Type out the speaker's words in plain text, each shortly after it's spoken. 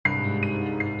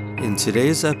In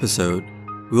today's episode,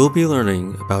 we'll be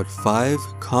learning about 5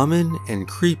 common and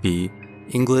creepy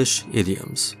English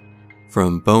idioms.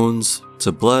 From bones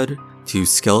to blood to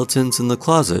skeletons in the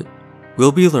closet,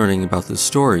 we'll be learning about the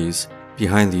stories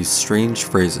behind these strange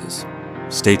phrases.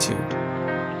 Stay tuned.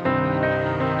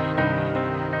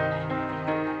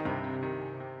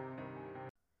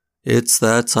 It's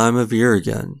that time of year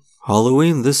again.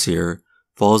 Halloween this year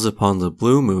falls upon the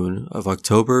blue moon of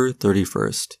October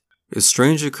 31st. A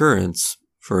strange occurrence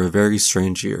for a very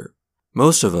strange year.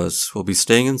 Most of us will be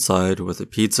staying inside with a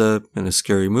pizza and a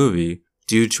scary movie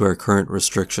due to our current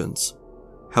restrictions.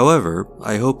 However,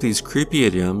 I hope these creepy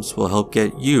idioms will help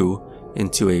get you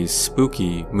into a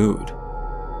spooky mood.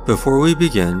 Before we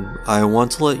begin, I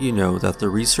want to let you know that the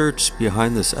research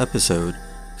behind this episode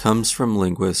comes from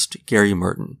linguist Gary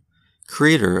Martin,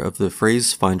 creator of the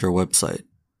Phrase Finder website.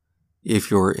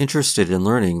 If you're interested in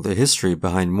learning the history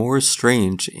behind more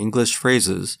strange English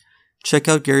phrases, check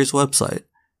out Gary's website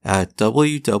at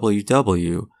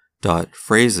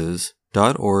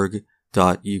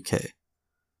www.phrases.org.uk.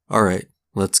 Alright,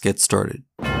 let's get started.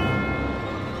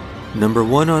 Number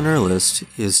 1 on our list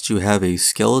is to have a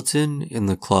skeleton in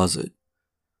the closet.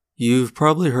 You've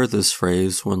probably heard this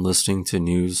phrase when listening to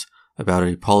news about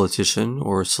a politician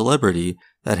or celebrity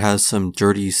that has some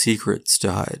dirty secrets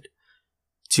to hide.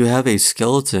 To have a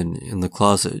skeleton in the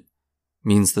closet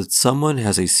means that someone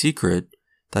has a secret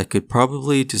that could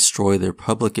probably destroy their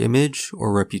public image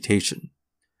or reputation.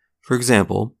 For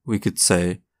example, we could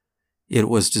say, it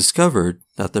was discovered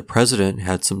that the president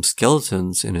had some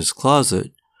skeletons in his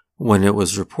closet when it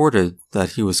was reported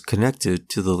that he was connected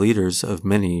to the leaders of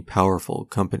many powerful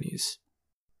companies.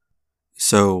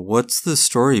 So, what's the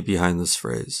story behind this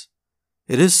phrase?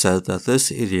 It is said that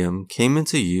this idiom came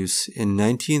into use in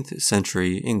 19th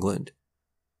century England.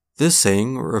 This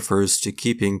saying refers to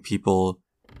keeping people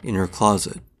in your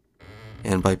closet.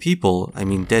 And by people, I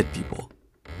mean dead people.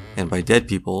 And by dead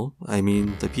people, I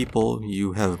mean the people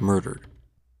you have murdered.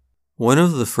 One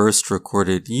of the first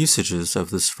recorded usages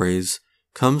of this phrase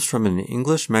comes from an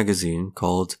English magazine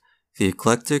called The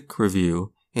Eclectic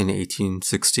Review in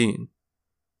 1816.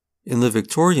 In the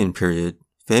Victorian period,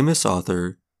 famous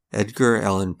author Edgar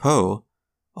Allan Poe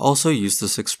also used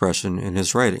this expression in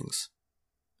his writings.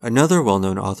 Another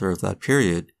well-known author of that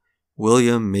period,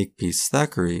 William Makepeace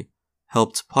Thackeray,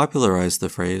 helped popularize the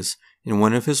phrase in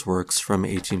one of his works from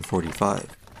 1845.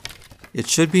 It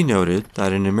should be noted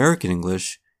that in American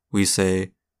English, we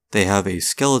say, they have a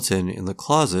skeleton in the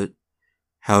closet.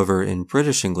 However, in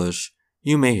British English,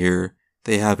 you may hear,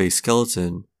 they have a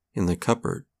skeleton in the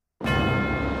cupboard.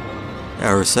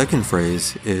 Our second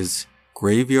phrase is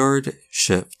graveyard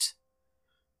shift.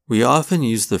 We often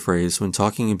use the phrase when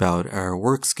talking about our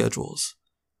work schedules.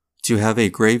 To have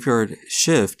a graveyard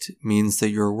shift means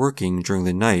that you're working during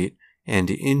the night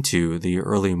and into the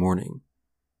early morning.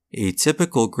 A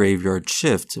typical graveyard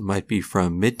shift might be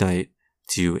from midnight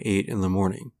to 8 in the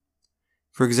morning.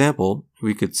 For example,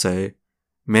 we could say,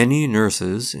 many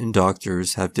nurses and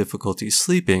doctors have difficulty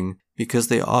sleeping because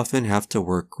they often have to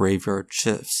work graveyard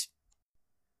shifts.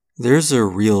 There's a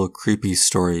real creepy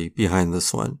story behind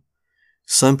this one.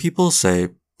 Some people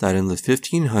say that in the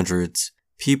 1500s,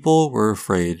 people were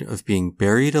afraid of being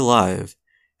buried alive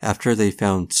after they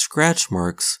found scratch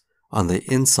marks on the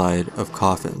inside of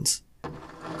coffins.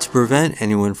 To prevent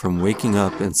anyone from waking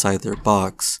up inside their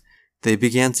box, they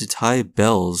began to tie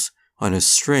bells on a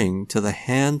string to the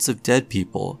hands of dead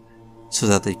people so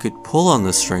that they could pull on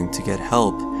the string to get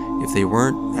help if they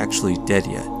weren't actually dead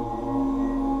yet.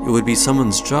 It would be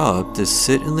someone's job to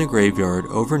sit in the graveyard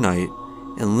overnight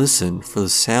and listen for the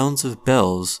sounds of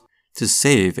bells to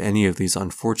save any of these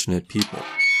unfortunate people.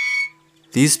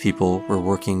 These people were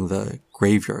working the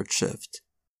graveyard shift.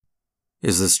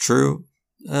 Is this true?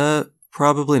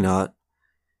 Probably not.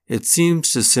 It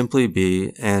seems to simply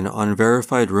be an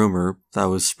unverified rumor that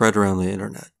was spread around the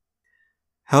internet.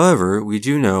 However, we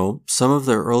do know some of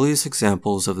the earliest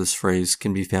examples of this phrase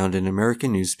can be found in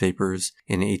American newspapers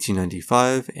in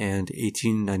 1895 and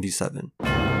 1897.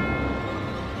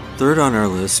 Third on our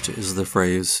list is the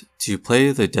phrase, to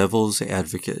play the devil's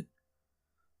advocate.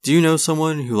 Do you know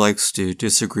someone who likes to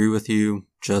disagree with you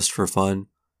just for fun?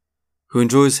 Who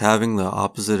enjoys having the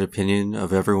opposite opinion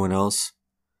of everyone else?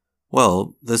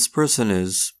 Well, this person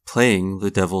is playing the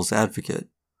devil's advocate.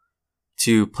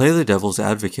 To play the devil's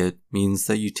advocate means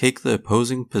that you take the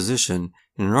opposing position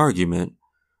in an argument,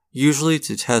 usually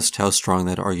to test how strong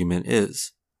that argument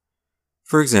is.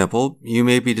 For example, you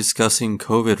may be discussing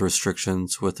COVID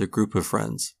restrictions with a group of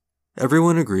friends.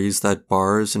 Everyone agrees that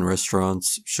bars and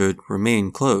restaurants should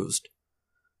remain closed.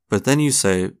 But then you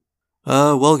say,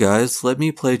 Well guys, let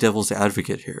me play devil's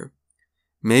advocate here.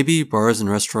 Maybe bars and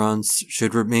restaurants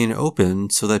should remain open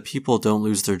so that people don't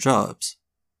lose their jobs.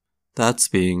 That's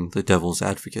being the devil's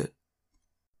advocate.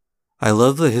 I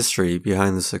love the history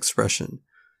behind this expression.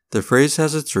 The phrase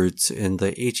has its roots in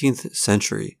the 18th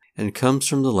century and comes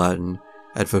from the Latin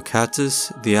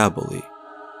advocatus diaboli.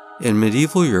 In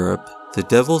medieval Europe, the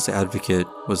devil's advocate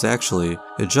was actually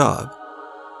a job.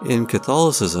 In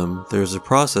Catholicism, there is a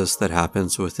process that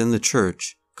happens within the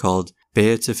church called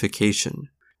beatification.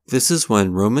 This is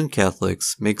when Roman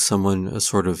Catholics make someone a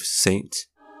sort of saint.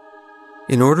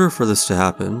 In order for this to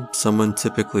happen, someone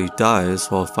typically dies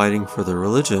while fighting for their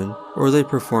religion, or they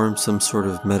perform some sort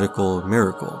of medical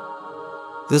miracle.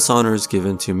 This honor is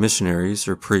given to missionaries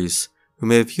or priests who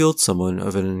may have healed someone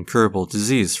of an incurable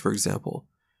disease, for example.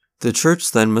 The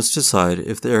church then must decide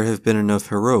if there have been enough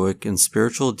heroic and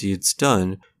spiritual deeds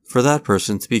done for that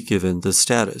person to be given this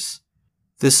status.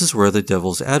 This is where the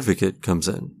devil's advocate comes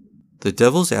in. The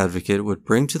devil's advocate would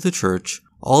bring to the church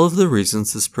all of the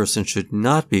reasons this person should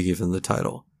not be given the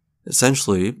title,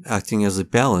 essentially acting as a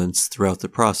balance throughout the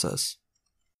process.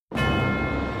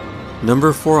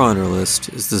 Number 4 on our list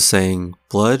is the saying,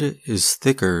 "Blood is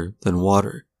thicker than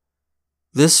water."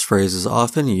 This phrase is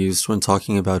often used when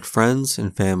talking about friends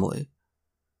and family.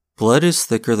 Blood is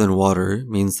thicker than water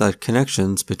means that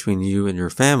connections between you and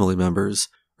your family members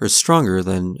are stronger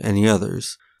than any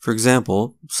others. For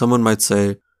example, someone might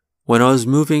say, "When I was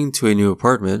moving to a new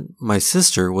apartment, my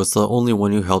sister was the only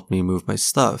one who helped me move my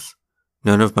stuff.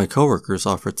 None of my coworkers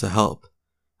offered to help.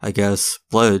 I guess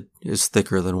blood is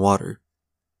thicker than water."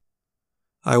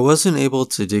 I wasn't able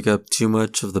to dig up too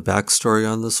much of the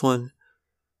backstory on this one.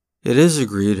 It is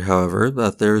agreed, however,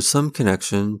 that there is some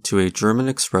connection to a German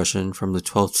expression from the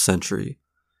 12th century.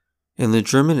 In the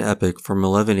German epic from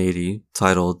 1180,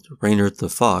 titled Reynard the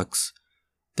Fox,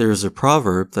 there is a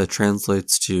proverb that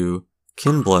translates to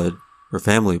 "kin blood, or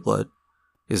family blood,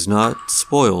 is not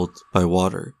spoiled by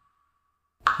water."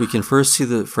 We can first see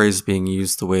the phrase being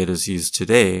used the way it is used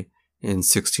today in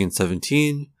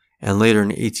 1617 and later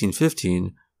in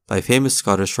 1815 by famous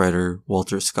Scottish writer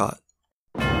Walter Scott.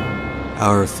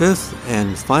 Our 5th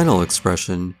and final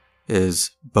expression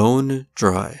is bone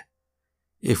dry.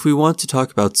 If we want to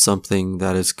talk about something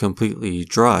that is completely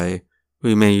dry,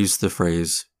 we may use the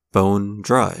phrase bone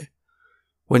dry.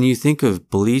 When you think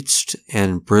of bleached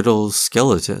and brittle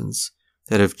skeletons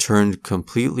that have turned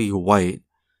completely white,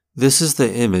 this is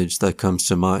the image that comes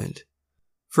to mind.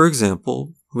 For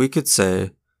example, we could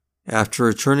say, "After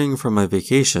returning from my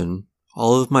vacation,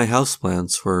 all of my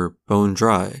houseplants were bone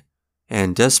dry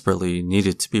and desperately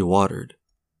needed to be watered."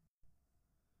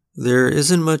 There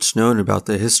isn't much known about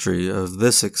the history of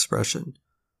this expression.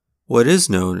 What is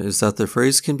known is that the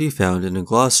phrase can be found in a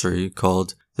glossary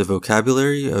called The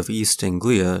Vocabulary of East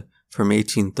Anglia from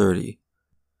 1830.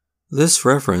 This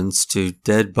reference to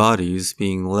dead bodies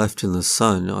being left in the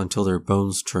sun until their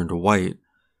bones turned white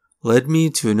led me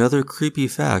to another creepy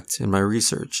fact in my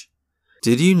research.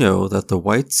 Did you know that the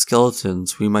white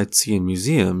skeletons we might see in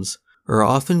museums are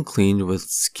often cleaned with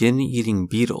skin-eating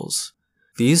beetles?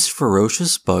 These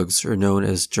ferocious bugs are known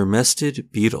as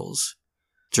dermestid beetles.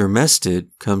 Dermestid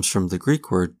comes from the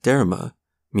Greek word derma,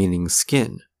 meaning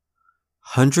skin.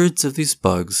 Hundreds of these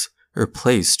bugs are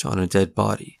placed on a dead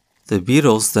body. The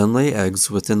beetles then lay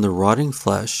eggs within the rotting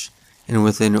flesh, and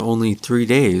within only 3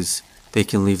 days, they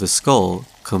can leave a skull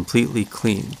completely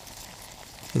clean.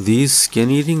 These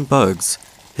skin-eating bugs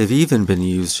have even been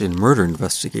used in murder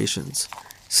investigations,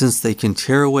 since they can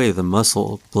tear away the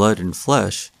muscle, blood, and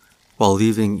flesh while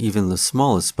leaving even the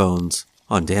smallest bones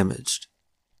undamaged.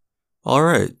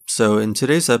 Alright, so in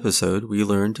today's episode we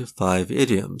learned 5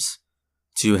 idioms.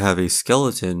 To have a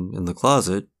skeleton in the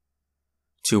closet,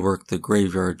 to work the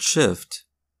graveyard shift,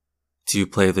 to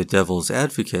play the devil's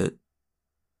advocate,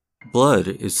 blood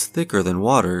is thicker than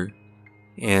water,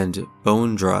 and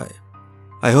bone dry.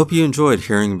 I hope you enjoyed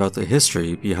hearing about the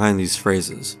history behind these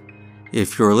phrases.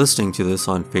 If you're listening to this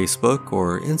on Facebook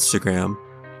or Instagram,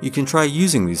 you can try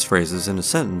using these phrases in a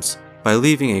sentence by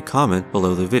leaving a comment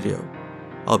below the video.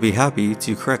 I'll be happy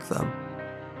to correct them.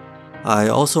 I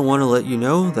also want to let you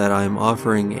know that I'm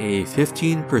offering a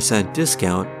 15%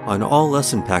 discount on all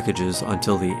lesson packages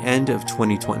until the end of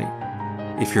 2020.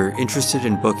 If you're interested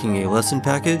in booking a lesson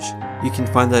package, you can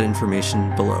find that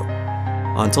information below.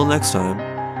 Until next time,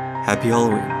 happy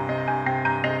Halloween.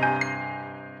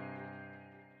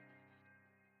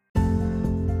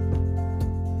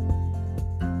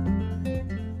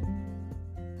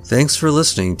 Thanks for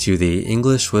listening to the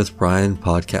English with Brian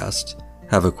podcast.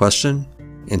 Have a question?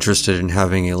 Interested in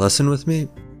having a lesson with me?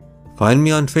 Find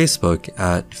me on Facebook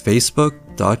at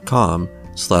facebook.com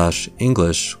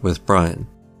anchor.fm/English with Brian.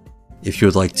 If you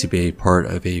would like to be a part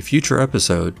of a future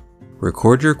episode,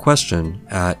 record your question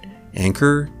at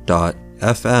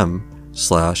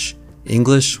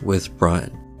anchor.fm/English with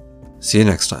Brian. See you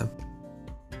next time.